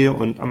Workshop gehe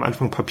und am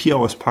Anfang Papier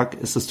auspacke,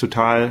 ist das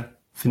total,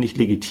 finde ich,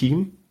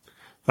 legitim,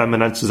 weil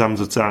man dann zusammen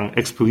sozusagen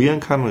explorieren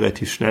kann und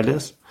relativ schnell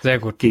ist. Sehr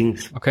gut.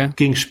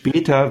 Gegen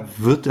später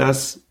wird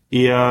das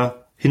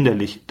eher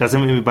hinderlich. Da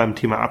sind wir eben beim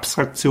Thema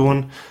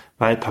Abstraktion,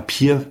 weil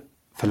Papier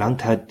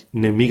verlangt halt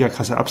eine mega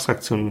krasse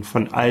Abstraktion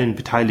von allen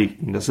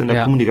Beteiligten. Das ist in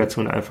der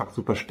Kommunikation einfach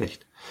super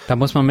schlecht. Da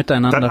muss man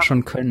miteinander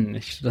schon können.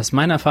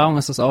 Meine Erfahrung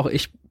ist es auch,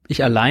 ich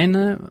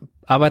alleine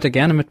arbeite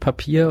gerne mit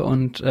Papier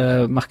und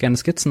mache gerne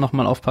Skizzen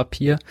nochmal auf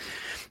Papier.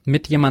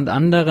 Mit jemand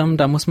anderem,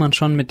 da muss man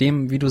schon mit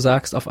dem, wie du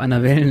sagst, auf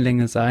einer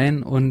Wellenlänge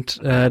sein und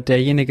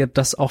derjenige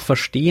das auch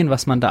verstehen,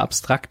 was man da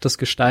Abstraktes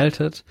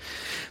gestaltet.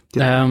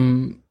 Ja.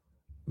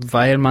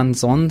 Weil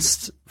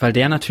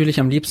der natürlich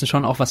am liebsten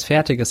schon auch was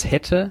Fertiges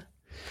hätte,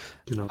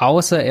 genau.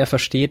 Außer er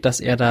versteht, dass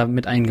er da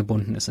mit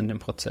eingebunden ist in den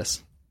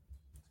Prozess.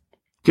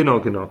 Genau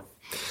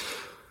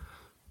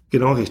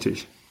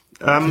richtig.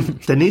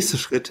 Der nächste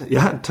Schritt,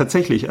 ja,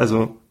 tatsächlich,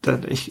 also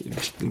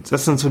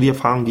das sind so die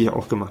Erfahrungen, die ich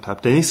auch gemacht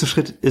habe. Der nächste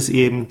Schritt ist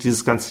eben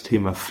dieses ganze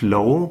Thema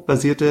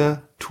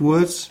Flow-basierte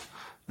Tools,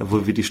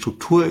 wo wir die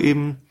Struktur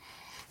eben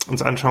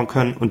uns anschauen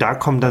können. Und da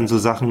kommen dann so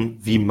Sachen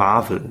wie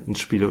Marvel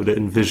ins Spiel oder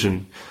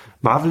InVision.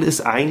 Marvel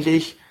ist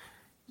eigentlich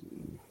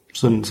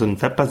so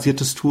ein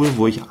webbasiertes Tool,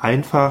 wo ich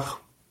einfach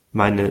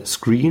meine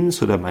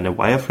Screens oder meine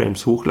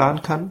Wireframes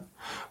hochladen kann.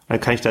 Dann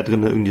kann ich da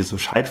drin irgendwie so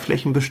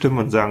Schaltflächen bestimmen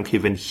und sagen,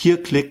 okay, wenn ich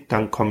hier klicke,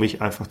 dann komme ich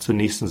einfach zur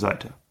nächsten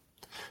Seite.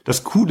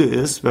 Das Coole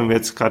ist, wenn wir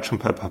jetzt gerade schon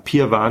bei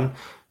Papier waren,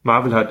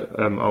 Marvel hat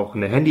auch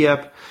eine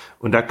Handy-App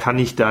und da kann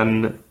ich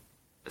dann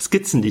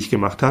Skizzen, die ich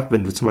gemacht habe,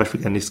 wenn du zum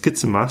Beispiel gerne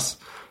Skizzen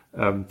machst,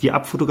 die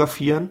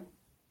abfotografieren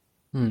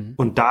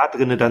und da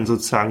drinnen dann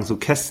sozusagen so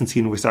Kästen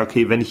ziehen, wo ich sage,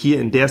 okay, wenn ich hier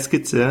in der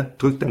Skizze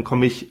drücke, dann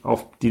komme ich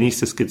auf die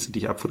nächste Skizze, die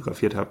ich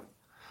abfotografiert habe.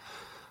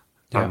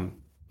 Ja.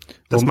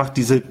 Das macht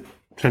diese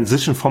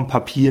Transition vom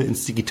Papier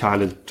ins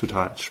Digitale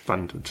total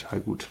spannend und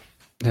total gut.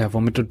 Ja,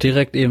 womit du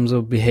direkt eben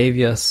so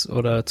Behaviors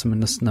oder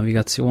zumindest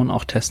Navigation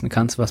auch testen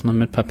kannst, was man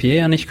mit Papier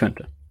ja nicht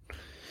könnte.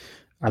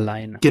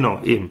 Alleine.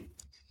 Genau, eben.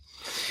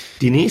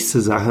 Die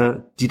nächste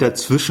Sache, die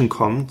dazwischen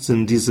kommt,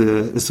 ist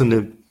so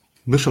eine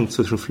Mischung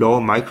zwischen Flow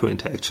und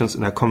Micro-Interactions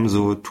und da kommen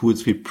so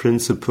Tools wie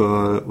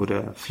Principle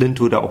oder Flint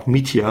oder auch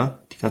Meteor,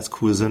 die ganz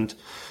cool sind,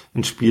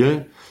 ins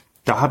Spiel.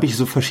 Da habe ich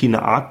so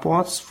verschiedene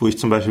Artboards, wo ich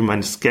zum Beispiel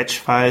meine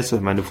Sketch-Files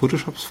oder meine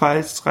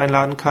Photoshop-Files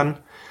reinladen kann.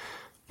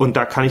 Und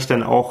da kann ich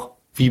dann auch,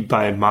 wie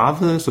bei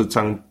Marvel,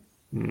 sozusagen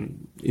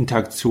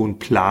Interaktion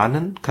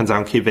planen. Kann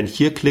sagen, okay, wenn ich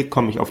hier klicke,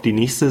 komme ich auf die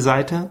nächste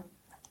Seite.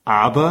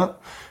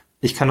 Aber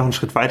ich kann noch einen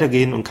Schritt weiter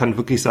gehen und kann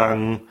wirklich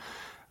sagen,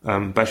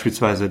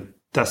 beispielsweise,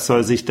 das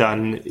soll sich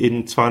dann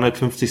in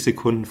 250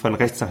 Sekunden von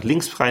rechts nach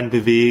links rein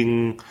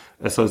bewegen.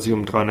 Es soll sich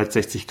um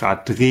 360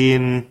 Grad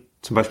drehen.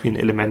 Zum Beispiel ein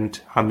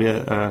Element haben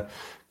wir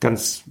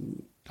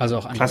also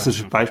auch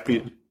klassisches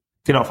Beispiel,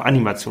 genau, auf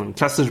Animation. Ein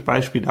klassisches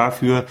Beispiel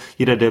dafür,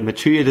 jeder, der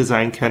Material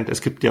Design kennt,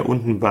 es gibt ja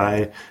unten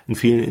in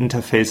vielen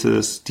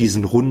Interfaces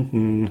diesen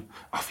runden,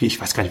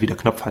 ich weiß gar nicht, wie der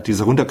Knopf hat,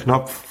 dieser runde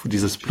Knopf, wo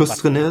dieses Plus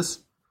drin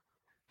ist.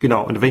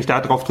 Genau, und wenn ich da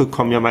drauf drücke,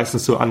 kommen ja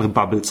meistens so andere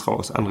Bubbles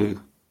raus, andere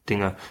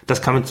Dinge.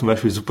 Das kann man zum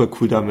Beispiel super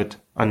cool damit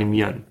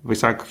animieren. Wo ich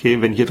sage,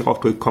 okay, wenn ich hier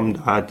drauf drücke,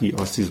 kommen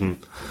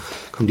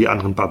die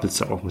anderen Bubbles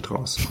da auch mit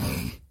raus.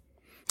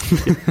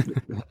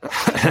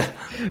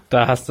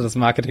 Da hast du das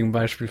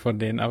Marketingbeispiel von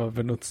denen aber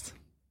benutzt.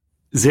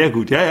 Sehr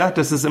gut, ja,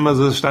 das ist immer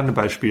so das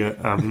Standardbeispiel.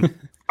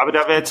 Aber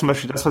da wäre zum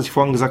Beispiel das, was ich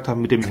vorhin gesagt habe,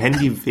 mit dem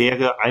Handy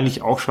wäre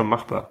eigentlich auch schon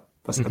machbar,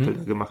 was Apple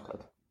da gemacht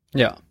hat.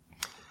 Ja.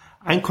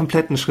 Einen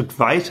kompletten Schritt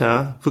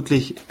weiter,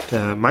 wirklich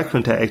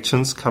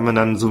Micro-Interactions, kann man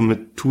dann so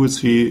mit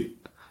Tools wie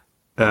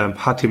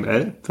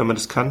HTML, wenn man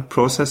das kann,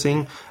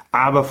 Processing,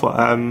 aber vor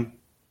allem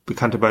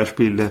bekannte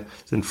Beispiele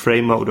sind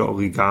Framer oder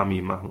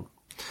Origami machen,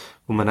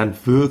 wo man dann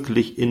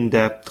wirklich in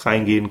depth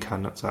reingehen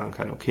kann und sagen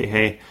kann, okay,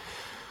 hey,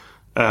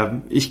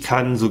 ich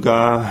kann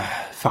sogar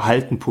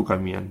Verhalten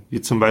programmieren.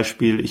 Wie zum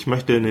Beispiel, ich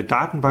möchte eine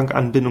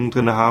Datenbankanbindung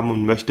drin haben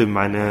und möchte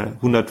meine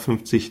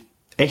 150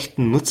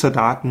 echten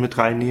Nutzerdaten mit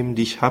reinnehmen,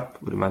 die ich habe,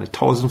 oder meine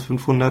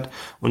 1500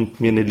 und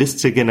mir eine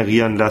Liste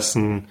generieren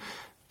lassen,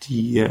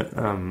 die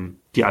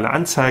alle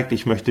anzeigt.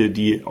 Ich möchte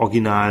die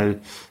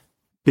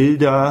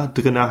Originalbilder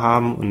drinne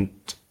haben und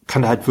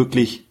kann da halt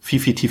wirklich viel,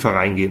 viel tiefer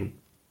reingehen.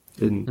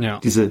 In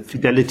diese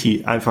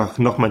Fidelity einfach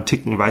nochmal einen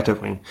Ticken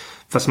weiterbringen,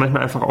 was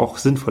manchmal einfach auch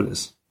sinnvoll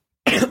ist.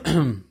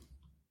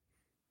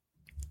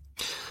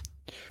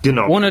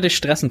 Genau. Ohne dich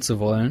stressen zu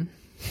wollen.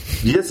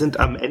 Wir sind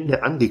am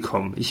Ende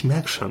angekommen, ich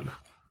merke schon.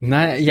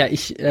 Naja,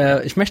 ich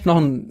möchte noch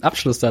einen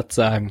Abschlusssatz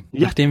sagen,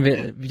 nachdem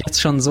wir jetzt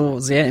schon so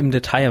sehr im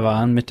Detail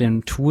waren mit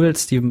den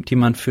Tools, die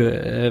man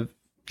für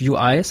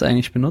UIs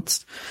eigentlich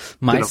benutzt,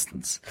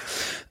 meistens.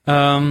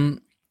 Genau.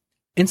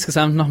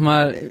 insgesamt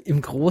nochmal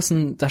im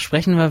Großen, da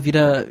sprechen wir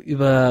wieder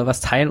über,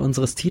 was Teil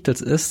unseres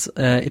Titels ist,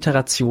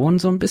 Iteration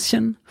so ein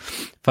bisschen,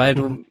 weil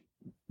du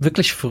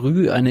wirklich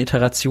früh eine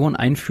Iteration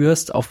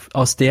einführst,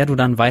 aus der du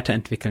dann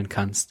weiterentwickeln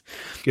kannst.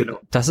 Genau.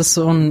 Das ist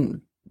so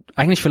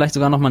eigentlich vielleicht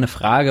sogar noch mal eine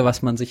Frage,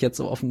 was man sich jetzt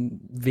so auf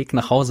dem Weg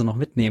nach Hause noch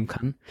mitnehmen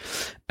kann.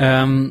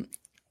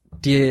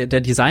 Der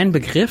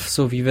Designbegriff,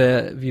 so wie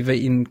wir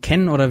ihn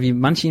kennen oder wie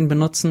manche ihn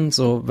benutzen,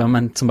 so wenn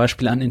man zum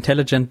Beispiel an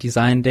Intelligent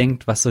Design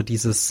denkt, was so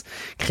dieses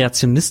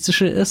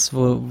Kreationistische ist,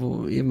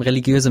 wo eben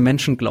religiöse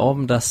Menschen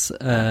glauben, dass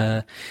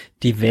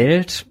die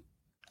Welt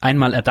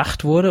einmal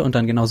erdacht wurde und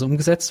dann genauso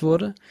umgesetzt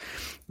wurde.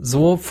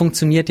 So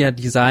funktioniert ja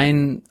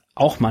Design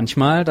auch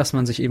manchmal, dass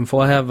man sich eben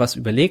vorher was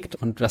überlegt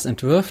und was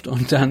entwirft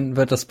und dann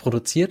wird das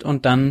produziert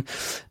und dann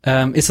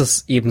ist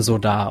es eben so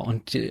da.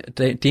 Und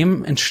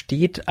dem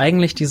entsteht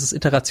eigentlich dieses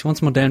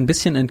Iterationsmodell ein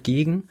bisschen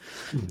entgegen,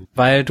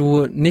 weil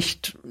du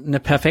nicht eine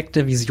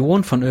perfekte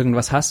Vision von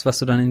irgendwas hast, was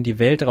du dann in die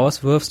Welt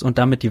rauswirfst und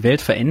damit die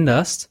Welt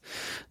veränderst,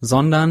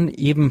 sondern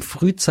eben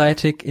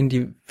frühzeitig in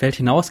die Welt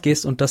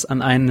hinausgehst und das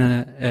an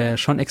eine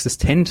schon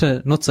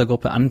existente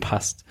Nutzergruppe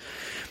anpasst.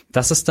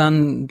 Das ist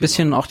dann ein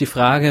bisschen auch die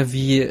Frage,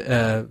 wie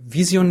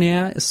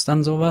visionär ist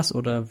dann sowas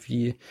oder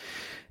wie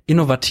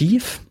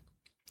innovativ.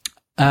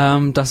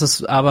 Das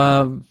ist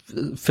aber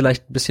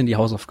vielleicht ein bisschen die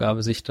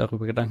Hausaufgabe, sich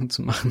darüber Gedanken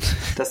zu machen.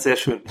 Das ist sehr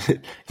schön.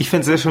 Ich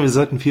finde es sehr schön, wir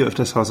sollten viel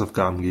öfters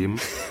Hausaufgaben geben.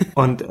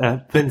 Und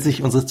wenn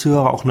sich unsere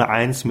Zuhörer auch nur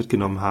eins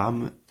mitgenommen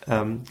haben,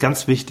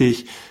 ganz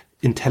wichtig,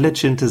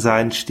 Intelligent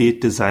Design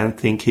steht Design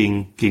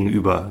Thinking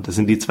gegenüber. Das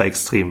sind die zwei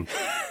Extremen.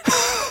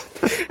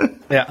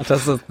 Ja,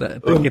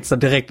 da geht's dann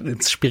direkt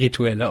ins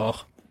Spirituelle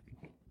auch.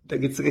 Da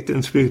geht's direkt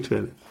ins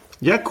Spirituelle.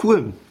 Ja,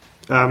 cool.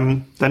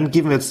 Dann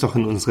gehen wir jetzt doch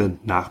in unsere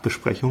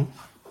Nachbesprechung.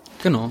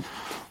 Genau.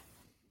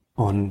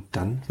 Und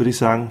dann würde ich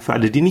sagen, für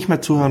alle, die nicht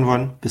mehr zuhören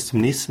wollen, bis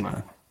zum nächsten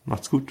Mal.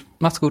 Macht's gut.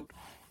 Macht's gut.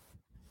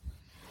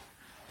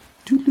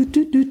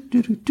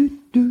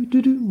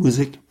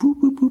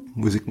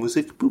 Musik,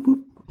 Musik.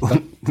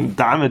 Und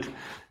damit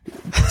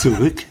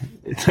zurück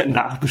in der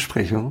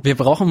Nachbesprechung. Wir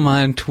brauchen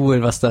mal ein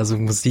Tool, was da so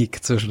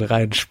Musik zwischen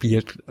rein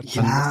spielt.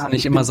 Dann musst du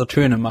nicht immer so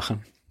Töne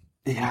machen.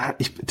 Ja,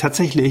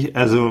 tatsächlich,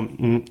 also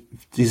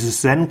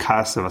dieses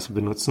Zencaster, was wir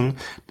benutzen,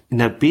 in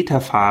der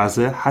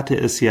Beta-Phase hatte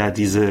es ja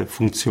diese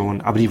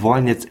Funktion, aber die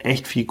wollen jetzt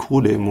echt viel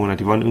Kohle im Monat.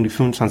 Die wollen irgendwie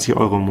 25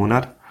 € im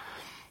Monat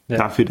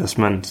dafür, dass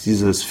man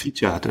dieses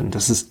Feature hatte. Und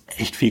das ist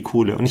echt viel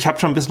Kohle. Und ich habe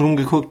schon ein bisschen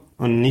rumgeguckt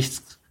und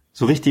nichts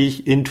so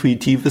richtig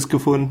Intuitives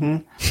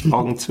gefunden.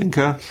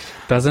 Augenzwinker.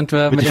 Da sind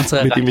wir mit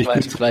unserer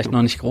Reichweite vielleicht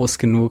noch nicht groß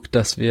genug,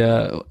 dass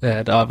wir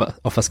da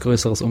auf was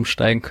Größeres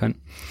umsteigen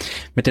können.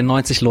 Mit den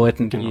 90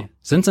 Leuten, die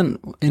sind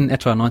in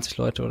etwa 90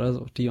 Leute oder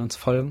so, die uns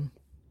folgen.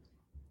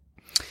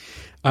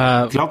 Ich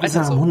glaube, wir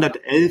haben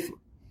 111.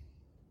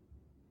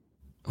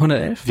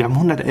 111? Wir haben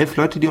 111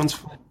 Leute, die uns,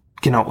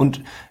 genau,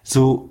 und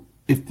so,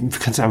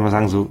 kannst du einfach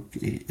sagen, so,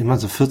 immer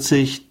so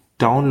 40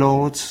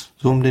 Downloads,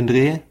 so um den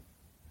Dreh.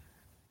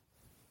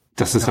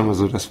 Das ist immer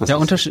so das, was der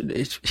Unterschied.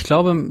 Ich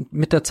glaube,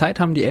 mit der Zeit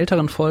haben die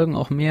älteren Folgen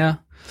auch mehr.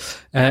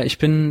 Ich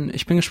bin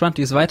gespannt,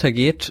 wie es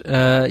weitergeht.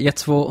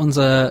 Jetzt, wo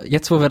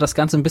wir das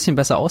Ganze ein bisschen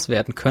besser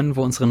auswerten können,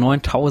 wo unsere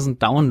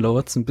 9000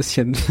 Downloads ein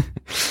bisschen,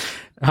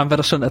 haben wir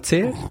das schon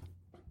erzählt?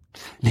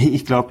 Nee,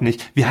 ich glaube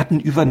nicht. Wir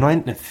hatten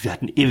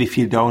ewig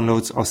viel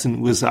Downloads aus den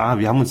USA.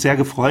 Wir haben uns sehr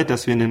gefreut,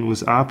 dass wir in den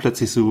USA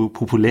plötzlich so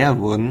populär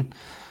wurden.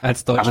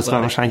 Als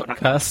deutschsprachiger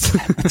Podcast.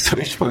 Als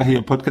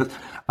deutschsprachiger Podcast.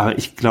 Aber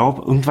ich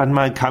glaube, irgendwann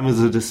mal kam mir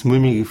so das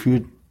mulmige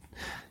Gefühl,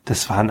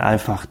 das waren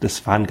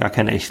gar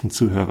keine echten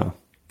Zuhörer.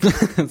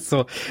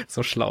 so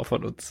schlau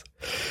von uns.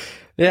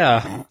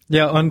 Ja,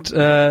 und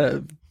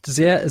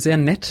sehr, sehr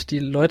nett, die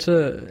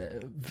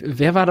Leute.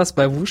 Wer war das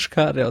bei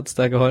Wushka, der uns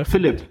da geholfen hat?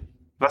 Philipp.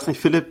 Was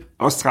nicht, Philipp?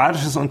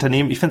 Australisches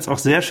Unternehmen. Ich finde es auch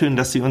sehr schön,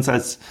 dass sie uns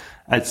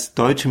als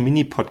deutsche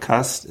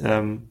Mini-Podcast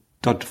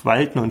dort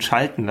walten und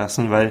schalten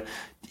lassen, weil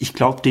ich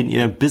glaube,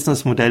 ihr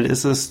Businessmodell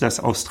ist es, dass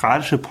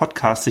australische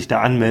Podcasts sich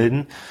da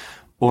anmelden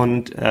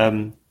und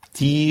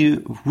die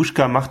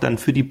Wushka macht dann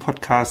für die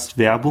Podcast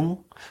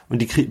Werbung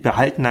und die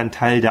behalten einen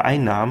Teil der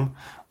Einnahmen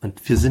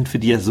und wir sind für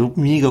die ja so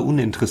mega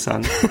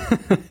uninteressant.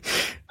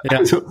 Ja.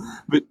 Also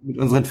mit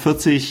unseren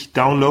 40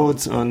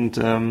 Downloads und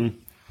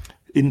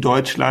in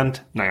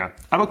Deutschland, naja,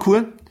 aber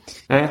cool.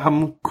 Wir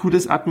haben ein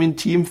cooles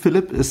Admin-Team.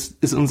 Philipp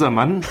ist unser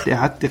Mann,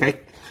 der hat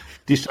direkt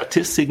die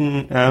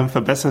Statistiken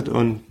verbessert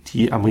und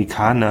die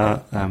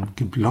Amerikaner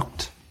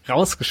geblockt.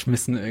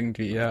 Rausgeschmissen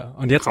irgendwie, ja.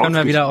 Und jetzt können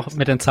wir wieder auch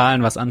mit den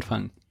Zahlen was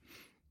anfangen.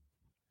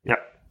 Ja.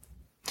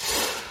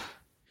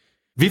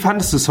 Wie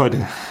fandest du es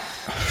heute?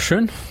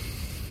 Schön.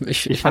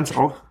 Ich fand's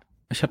auch.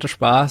 Ich hatte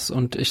Spaß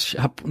und ich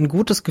habe ein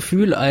gutes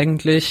Gefühl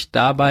eigentlich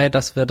dabei,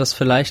 dass wir das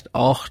vielleicht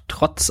auch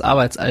trotz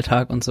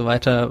Arbeitsalltag und so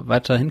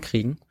weiter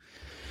hinkriegen.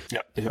 Ja,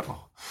 ich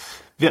auch.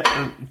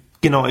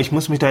 Genau, ich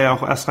muss mich da ja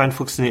auch erst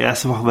reinfuchsen. Die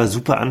erste Woche war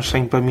super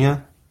anstrengend bei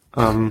mir.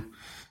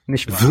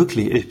 Nicht wahr?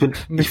 Wirklich,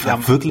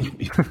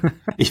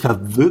 ich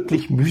war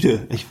wirklich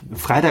müde.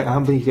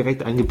 Freitagabend bin ich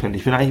direkt eingepennt.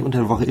 Ich bin eigentlich unter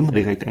der Woche immer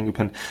direkt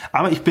eingepennt.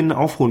 Aber ich bin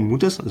auch frohen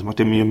Mutes. Es macht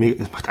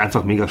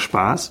einfach mega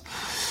Spaß.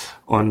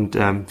 Und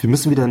wir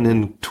müssen wieder in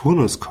den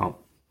Turnus kommen.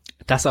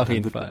 Das auf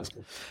jeden Fall.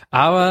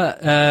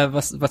 Aber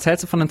was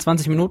hältst du von den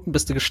 20 Minuten?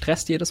 Bist du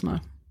gestresst jedes Mal?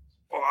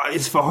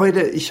 Es war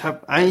heute,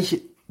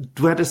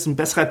 du hättest ein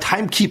besserer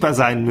Timekeeper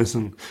sein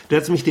müssen. Du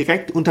hättest mich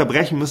direkt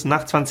unterbrechen müssen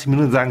nach 20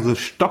 Minuten und sagen so,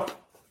 stopp.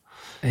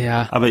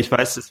 Ja. Aber ich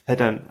weiß, das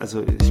Pattern,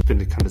 also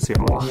kann das ja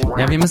auch nicht.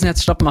 Ja, wir müssen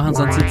jetzt Stopp machen,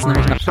 sonst sieht es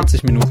nämlich nach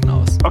 40 Minuten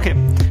aus. Okay,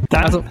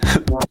 dann, also,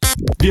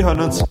 wir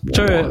hören uns.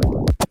 Tschö.